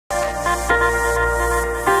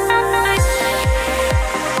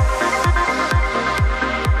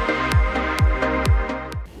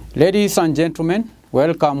Ladies and gentlemen,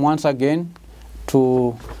 welcome once again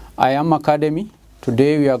to IAM Academy.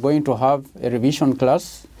 Today we are going to have a revision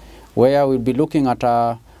class where we'll be looking at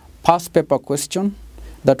a past paper question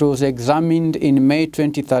that was examined in May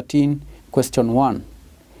 2013, question 1.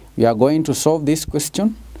 We are going to solve this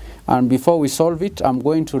question, and before we solve it, I'm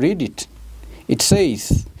going to read it. It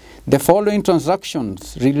says, the following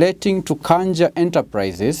transactions relating to Kanja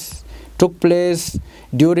Enterprises took place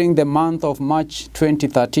during the month of March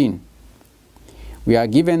 2013. We are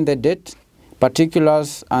given the date,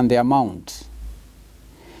 particulars, and the amount.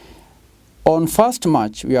 On 1st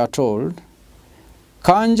March, we are told,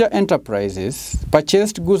 Kanja Enterprises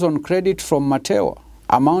purchased goods on credit from Matewa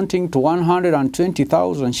amounting to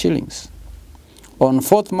 120,000 shillings. On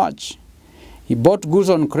 4th March, he bought goods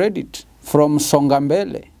on credit from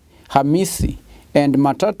Songambele, Hamisi, and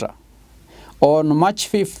Matata. On March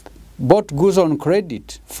 5th, bought goods on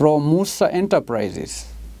credit from Musa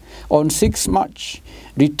Enterprises. On 6th March,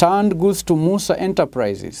 returned goods to Musa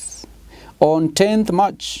Enterprises. On 10th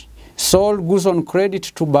March, sold goods on credit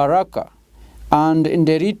to Baraka and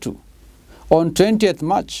Nderitu. On 20th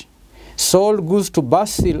March, sold goods to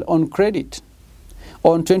Basil on credit.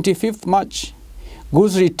 On 25th March,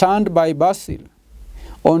 goods returned by Basil.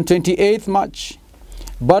 On 28th March,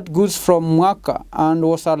 bought goods from Mwaka and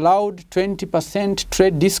was allowed 20%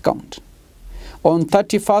 trade discount. On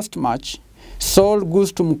 31st March, sold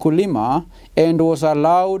goods to Mkulima and was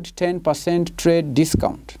allowed 10% trade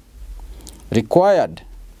discount. Required: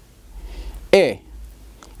 A.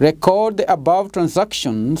 Record the above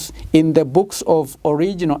transactions in the books of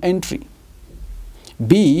original entry.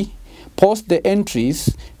 B. Post the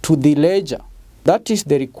entries to the ledger. That is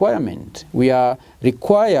the requirement. We are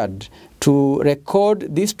required to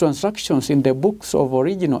record these transactions in the books of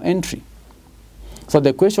original entry. So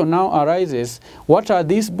the question now arises, what are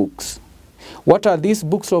these books? What are these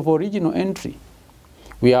books of original entry?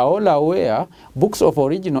 We are all aware books of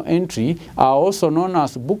original entry are also known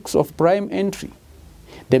as books of prime entry.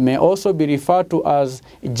 They may also be referred to as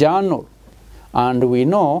journal. And we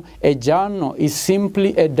know a journal is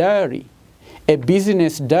simply a diary, a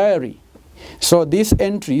business diary. So these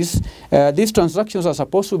entries, these transactions are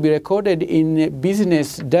supposed to be recorded in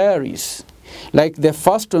business diaries. Like the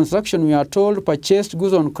first transaction, we are told purchased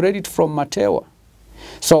goods on credit from Matewa.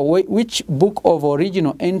 So which book of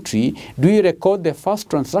original entry do we record the first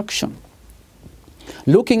transaction?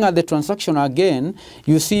 Looking at the transaction again,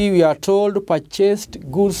 you see we are told purchased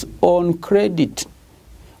goods on credit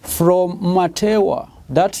from Matewa.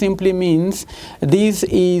 That simply means this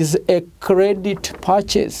is a credit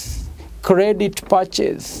purchase. Credit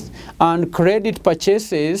purchase, and credit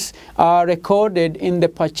purchases are recorded in the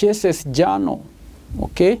purchases journal.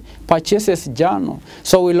 Okay, purchases journal.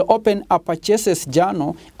 So we'll open a purchases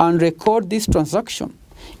journal and record this transaction.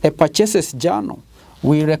 A purchases journal.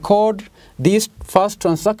 We record this first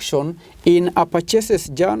transaction in a purchases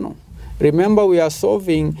journal. Remember, we are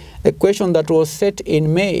solving a question that was set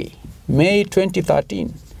in May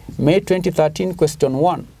 2013. May 2013, question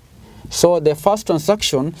 1. So the first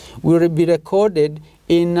transaction will be recorded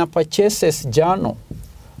in a purchases journal.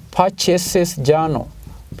 Purchases journal.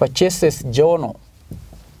 Purchases journal.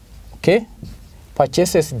 Okay?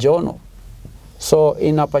 Purchases journal. So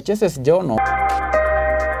in a purchases journal,